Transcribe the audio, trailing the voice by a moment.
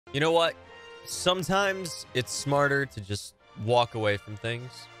You know what? Sometimes it's smarter to just walk away from things.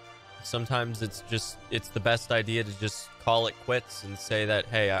 Sometimes it's the best idea to just call it quits and say that,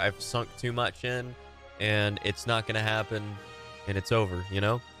 hey, I've sunk too much in and it's not going to happen and it's over, you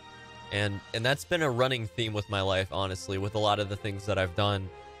know? And that's been a running theme with my life, honestly, with a lot of the things that I've done,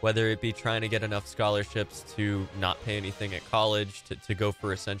 whether it be trying to get enough scholarships to not pay anything at college, to go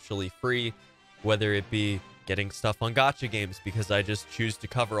for essentially free, whether it be getting stuff on gacha games because I just choose to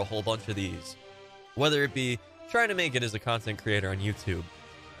cover a whole bunch of these, whether it be trying to make it as a content creator on YouTube.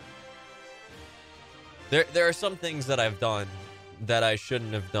 There are some things that I've done that I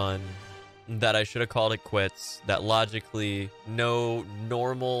shouldn't have done, that I should have called it quits, that logically no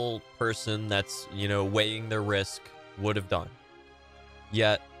normal person that's, you know, weighing their risk would have done.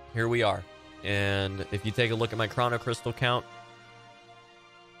 Yet, here we are. And if you take a look at my Chrono Crystal count,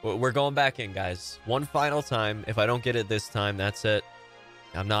 we're going back in, guys. One final time. If I don't get it this time, that's it.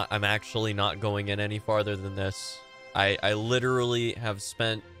 I'm actually not going in any farther than this. I literally have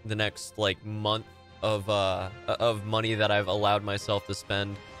spent the next, like, month of money that I've allowed myself to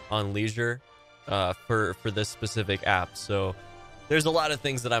spend on leisure for this specific app. So there's a lot of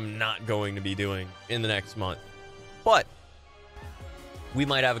things that I'm not going to be doing in the next month, but we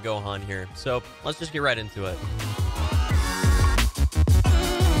might have a Gohan here, so let's just get right into it.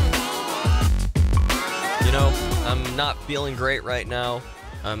 You know, I'm not feeling great right now.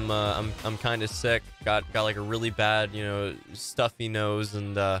 I'm kind of sick. Got like a really bad, you know, stuffy nose,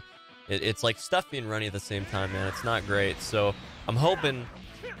 and it's like stuffy and runny at the same time, man. It's not great. So I'm hoping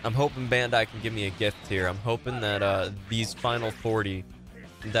Bandai can give me a gift here. I'm hoping that these final 40,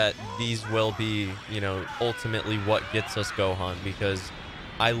 that these will be, you know, ultimately what gets us Gohan, because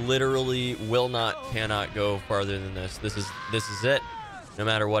I literally cannot go farther than this. This is it. No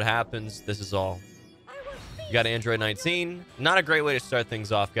matter what happens, this is all. You got Android 19. Not a great way to start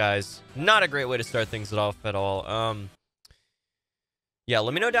things off, guys. Not a great way to start things off at all. Yeah,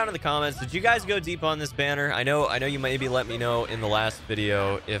 let me know down in the comments. Did you guys go deep on this banner? I know you maybe let me know in the last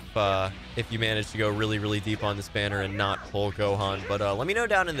video if you managed to go really deep on this banner and not pull Gohan. But let me know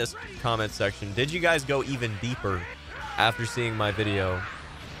down in this comment section. Did you guys go even deeper after seeing my video?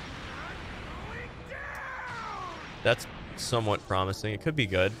 That's somewhat promising. It could be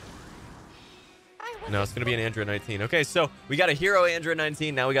good. No, it's going to be an Android 19. Okay, so we got a Hero Android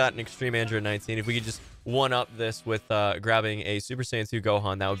 19. Now we got an Extreme Android 19. If we could just one-up this with grabbing a Super Saiyan 2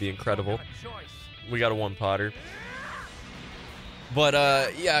 Gohan, that would be incredible. We got a one-potter. But,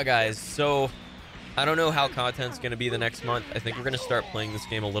 yeah, guys. So, I don't know how content's going to be the next month. I think we're going to start playing this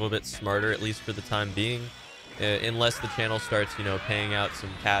game a little bit smarter, at least for the time being. Unless the channel starts, you know, paying out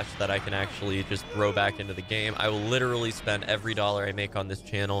some cash that I can actually just throw back into the game. I will literally spend every dollar I make on this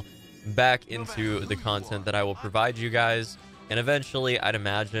channel back into the content that I will provide you guys. And eventually, I'd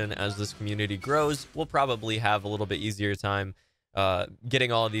imagine, as this community grows, we'll probably have a little bit easier time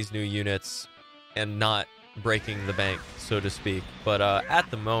getting all of these new units and not breaking the bank, so to speak. But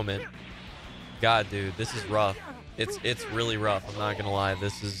at the moment, God, dude, this is rough. It's really rough. I'm not gonna lie.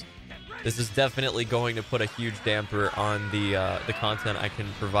 This is definitely going to put a huge damper on the content I can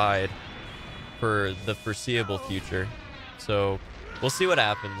provide for the foreseeable future. So we'll see what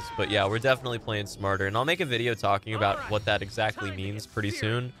happens, but yeah, we're definitely playing smarter, and I'll make a video talking about what that exactly means pretty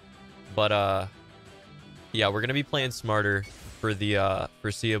soon. But yeah, we're gonna be playing smarter for the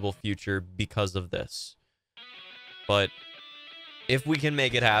foreseeable future because of this. But if we can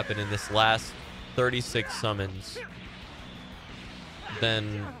make it happen in this last 36 summons,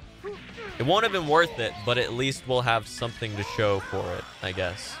 then it won't have been worth it, but at least we'll have something to show for it, I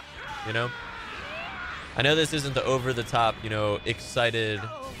guess, you know? I know this isn't the over-the-top, you know, excited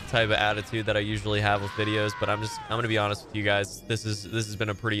type of attitude that I usually have with videos, but I'm gonna be honest with you guys. This has been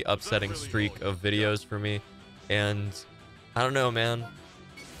a pretty upsetting streak of videos for me, and I don't know, man.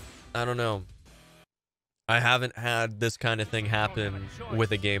 I don't know. I haven't had this kind of thing happen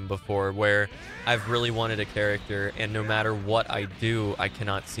with a game before, where I've really wanted a character, and no matter what I do, I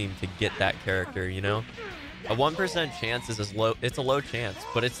cannot seem to get that character, you know? A 1% chance is it's a low chance,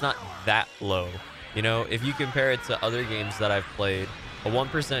 but it's not that low. You know, if you compare it to other games that I've played, a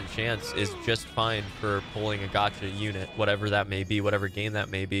 1% chance is just fine for pulling a gacha unit, whatever that may be, whatever game that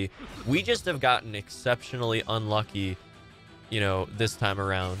may be. We just have gotten exceptionally unlucky, you know, this time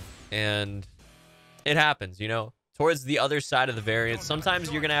around. And it happens, you know. Towards the other side of the variance,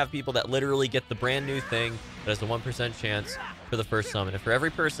 sometimes you're going to have people that literally get the brand new thing that has a 1% chance for the first summon. And for every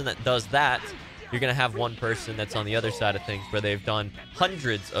person that does that, you're going to have one person that's on the other side of things where they've done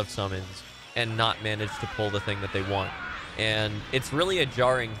hundreds of summons and not managed to pull the thing that they want. And it's really a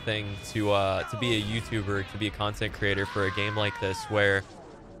jarring thing to be a YouTuber, to be a content creator for a game like this, where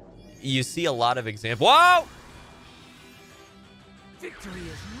you see a lot of examples. Whoa! Victory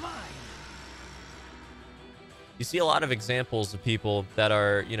is mine. You see a lot of examples of people that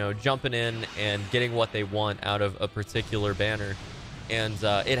are, you know, jumping in and getting what they want out of a particular banner. And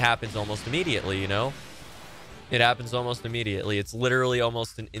it happens almost immediately, you know? It happens almost immediately. It's literally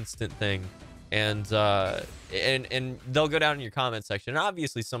almost an instant thing. And they'll go down in your comment section. And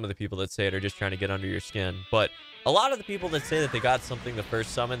obviously, some of the people that say it are just trying to get under your skin. But a lot of the people that say that they got something the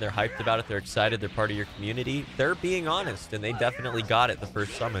first summon, they're hyped about it, they're excited, they're part of your community, they're being honest, and they definitely got it the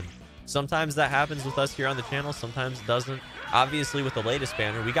first summon. Sometimes that happens with us here on the channel, sometimes it doesn't. Obviously, with the latest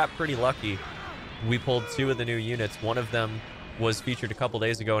banner, we got pretty lucky. We pulled 2 of the new units. One of them was featured a couple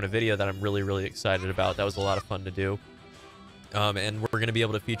days ago in a video that I'm really, really excited about. That was a lot of fun to do. And we're going to be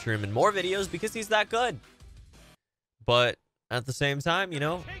able to feature him in more videos because he's that good. But at the same time, you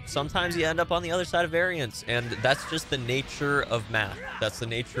know, sometimes you end up on the other side of variance, and that's just the nature of math. That's the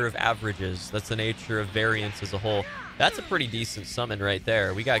nature of averages. That's the nature of variance as a whole. That's a pretty decent summon right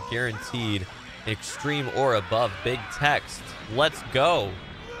there. We got guaranteed extreme or above. Big text. Let's go.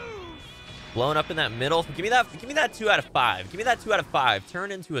 Blowing up in that middle. Give me that 2 out of 5. Give me that 2 out of 5.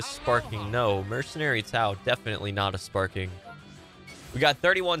 Turn into a sparking. No. Mercenary Tau. Definitely not a sparking. We got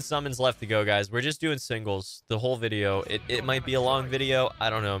 31 summons left to go, guys. We're just doing singles the whole video. It might be a long video. I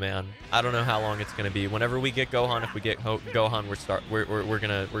don't know, man. I don't know how long it's gonna be. Whenever we get Gohan, if we get Gohan, we're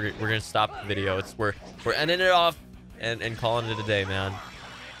gonna stop the video. We're ending it off and calling it a day, man.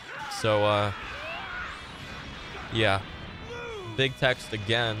 So yeah. Big text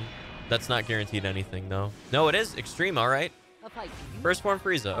again. That's not guaranteed anything, though. No, it is extreme. All right. First form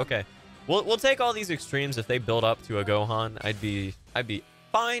Frieza. Okay. We'll take all these extremes. If they build up to a Gohan, I'd be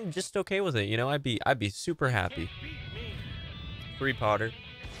fine, just okay with it. You know, I'd be super happy. 3 Potter.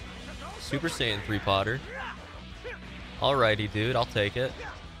 Super Saiyan 3 Potter. Alrighty, dude. I'll take it.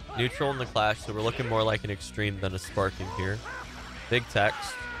 Neutral in the clash, so we're looking more like an extreme than a sparking here. Big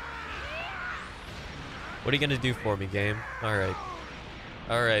text. What are you gonna do for me, game? Alright.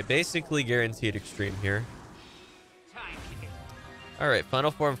 Alright, basically guaranteed extreme here. Alright, Final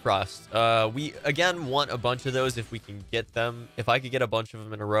Form Frost. We, again, want a bunch of those if we can get them. If I could get a bunch of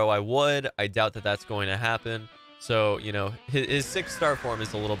them in a row, I would. I doubt that that's going to happen. So, you know, his 6-star form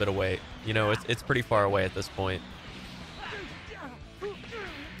is a little bit away. You know, it's pretty far away at this point.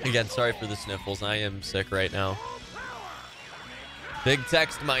 Again, sorry for the sniffles. I am sick right now. Big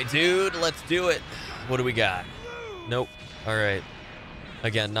text, my dude. Let's do it. What do we got? Nope. Alright.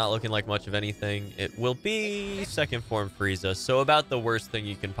 Again, not looking like much of anything. It will be second form Frieza. So about the worst thing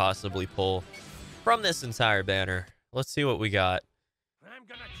you can possibly pull from this entire banner. Let's see what we got.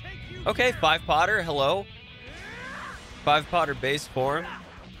 Okay, 5 Potter. Hello. 5 Potter base form.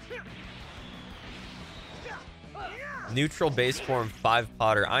 Neutral base form 5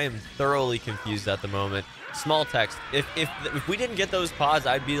 Potter. I am thoroughly confused at the moment. Small text. If we didn't get those pods,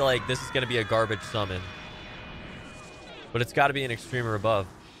 I'd be like, this is going to be a garbage summon. But it's got to be an extreme or above.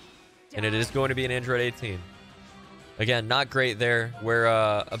 And it is going to be an Android 18. Again, not great there. We're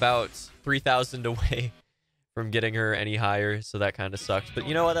about 3,000 away from getting her any higher, so that kind of sucks. But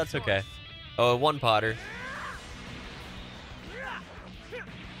you know what? That's okay. Oh, 1 Potter.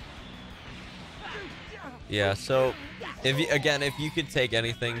 Yeah, so if you could take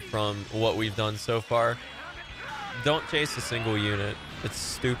anything from what we've done so far, don't chase a single unit. It's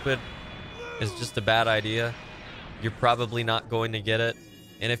stupid. It's just a bad idea. You're probably not going to get it.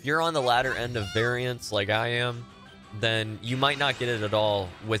 And if you're on the latter end of variance like I am, then you might not get it at all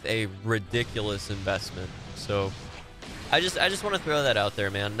with a ridiculous investment. So I just want to throw that out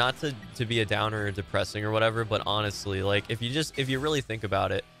there, man. Not to be a downer or depressing or whatever, but honestly, like if you really think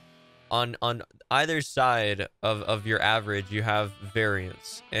about it, on either side of your average, you have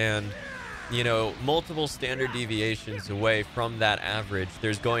variance. And you know, multiple standard deviations away from that average,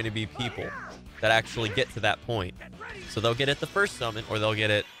 there's going to be people that actually get to that point. So they'll get it the first summon, or they'll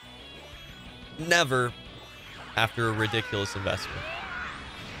get it never after a ridiculous investment.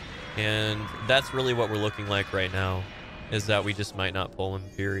 And that's really what we're looking like right now, is that we just might not pull him,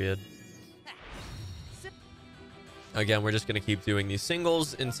 period. Again, we're just going to keep doing these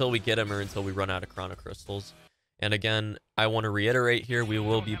singles until we get him or until we run out of Chrono Crystals. And again, I want to reiterate here, we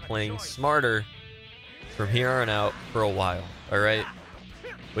will be playing smarter from here on out for a while, all right?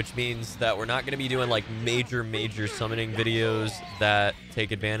 Which means that we're not going to be doing like major summoning videos that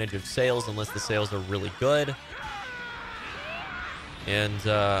take advantage of sales unless the sales are really good. And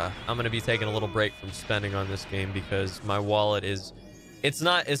I'm going to be taking a little break from spending on this game because my wallet is... It's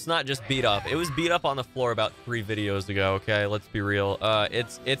not just beat up. It was beat up on the floor about 3 videos ago, okay? Let's be real.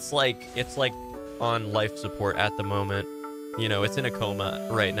 It's like on life support at the moment. You know, it's in a coma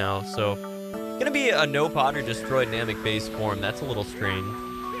right now. So it's going to be a no pod or destroy dynamic base form. That's a little strange.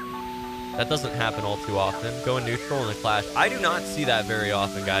 That doesn't happen all too often. Going neutral in a clash. I do not see that very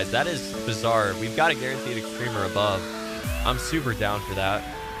often, guys. That is bizarre. We've got a guaranteed extreme or above. I'm super down for that.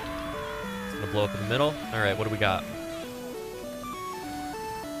 It's going to blow up in the middle. All right, what do we got?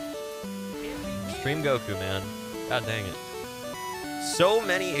 Extreme Goku, man. God dang it. So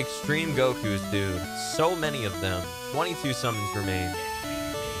many Extreme Gokus, dude. So many of them. 22 summons remain.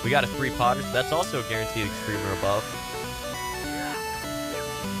 We got a 3-potter, so that's also a guaranteed extreme or above.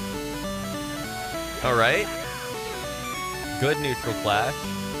 All right. Good neutral clash.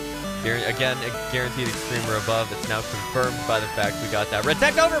 Again, a guaranteed extreme or above. It's now confirmed by the fact we got that red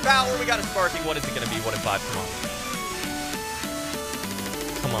tech overpower. We got a Sparky. What is it going to be? 1 in 5. Come on.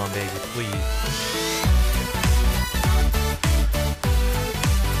 Come on, baby, please.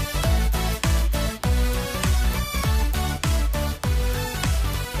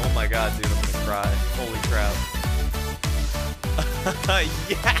 Oh my god, dude, I'm gonna cry. Holy crap.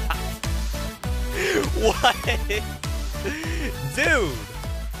 Yeah! What? Dude!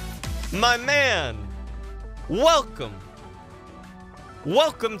 My man! Welcome!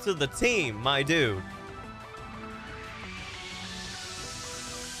 Welcome to the team, my dude.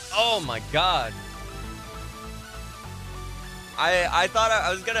 Oh my god. I thought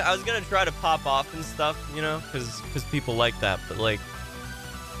I was gonna try to pop off and stuff, you know, because people like that, but like,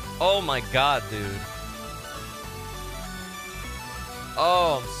 oh my god, dude.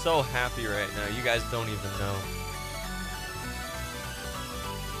 Oh, I'm so happy right now. You guys don't even know.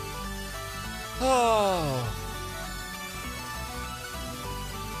 Oh.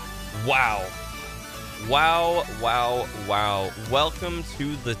 Wow. Wow, wow, wow. Welcome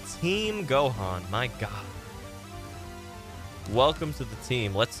to the team, Gohan. My god. Welcome to the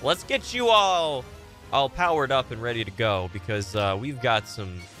team. Let's get you all powered up and ready to go, because we've got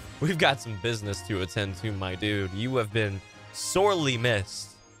some business to attend to, my dude. You have been sorely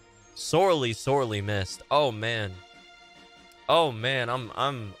missed. Sorely missed. Oh man. Oh man,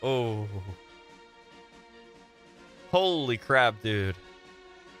 I'm oh. Holy crap, dude.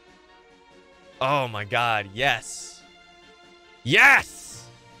 Oh my god, yes. Yes!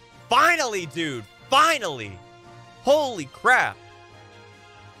 Finally, dude. Finally. Holy crap.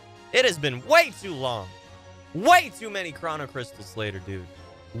 It has been way too long. Way too many Chrono Crystals later, dude.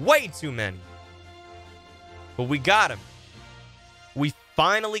 Way too many. But we got him. We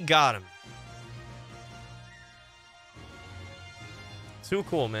finally got him. Too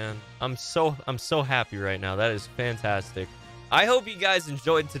cool, man. I'm so happy right now. That is fantastic. I hope you guys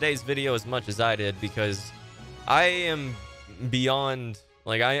enjoyed today's video as much as I did, because I am beyond,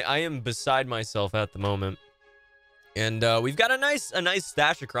 like, I am beside myself at the moment. And we've got a nice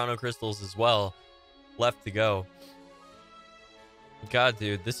stash of Chrono Crystals as well left to go. God,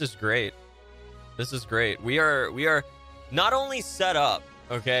 dude, this is great. This is great. We are not only set up,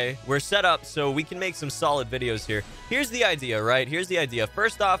 okay? We're set up so we can make some solid videos here. Here's the idea, right? Here's the idea.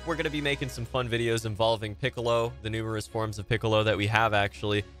 First off, we're going to be making some fun videos involving Piccolo, the numerous forms of Piccolo that we have,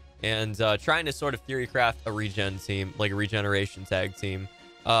 actually, and trying to sort of theory craft a regen team, like a regeneration tag team.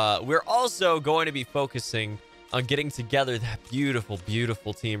 We're also going to be focusing on getting together that beautiful,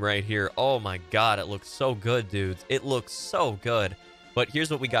 beautiful team right here. Oh my god, it looks so good, dudes. It looks so good. But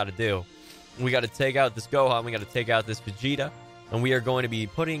here's what we got to do. We got to take out this Gohan. We got to take out this Vegeta. And we are going to be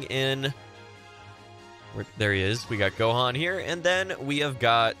putting in... There he is. We got Gohan here. And then we have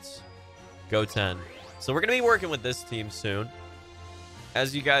got Goten. So we're going to be working with this team soon.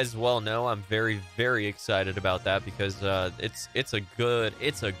 As you guys well know, I'm very, very excited about that, because it's a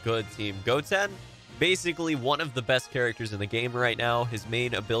good team. Goten, basically one of the best characters in the game right now. His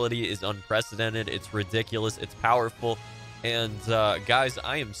main ability is unprecedented. It's ridiculous. It's powerful. And guys,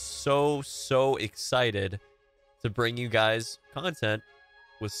 I am so excited to bring you guys content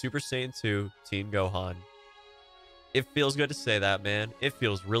with Super Saiyan 2 Team Gohan. It feels good to say that, man. It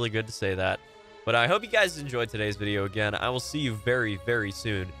feels really good to say that. But I hope you guys enjoyed today's video again. I will see you very, very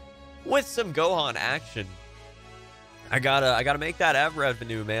soon with some Gohan action. I gotta make that ad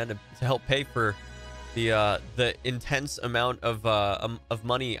revenue, man, to help pay for the intense amount of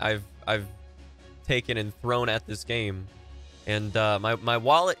money I've taken and thrown at this game. And my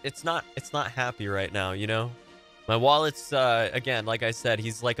wallet, it's not happy right now, you know? My wallet's again, like I said,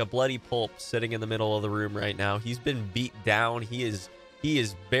 he's like a bloody pulp sitting in the middle of the room right now. He's been beat down. He is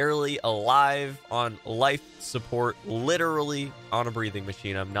barely alive on life support, literally on a breathing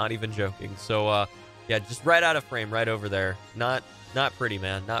machine. I'm not even joking. So yeah, just right out of frame, right over there. Not pretty,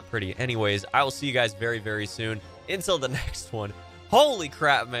 man. Not pretty. Anyways, I will see you guys very, very soon. Until the next one. Holy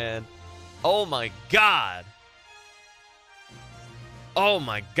crap, man. Oh my god. Oh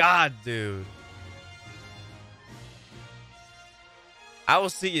my God, dude. I will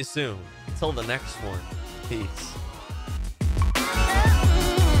see you soon. Until the next one. Peace.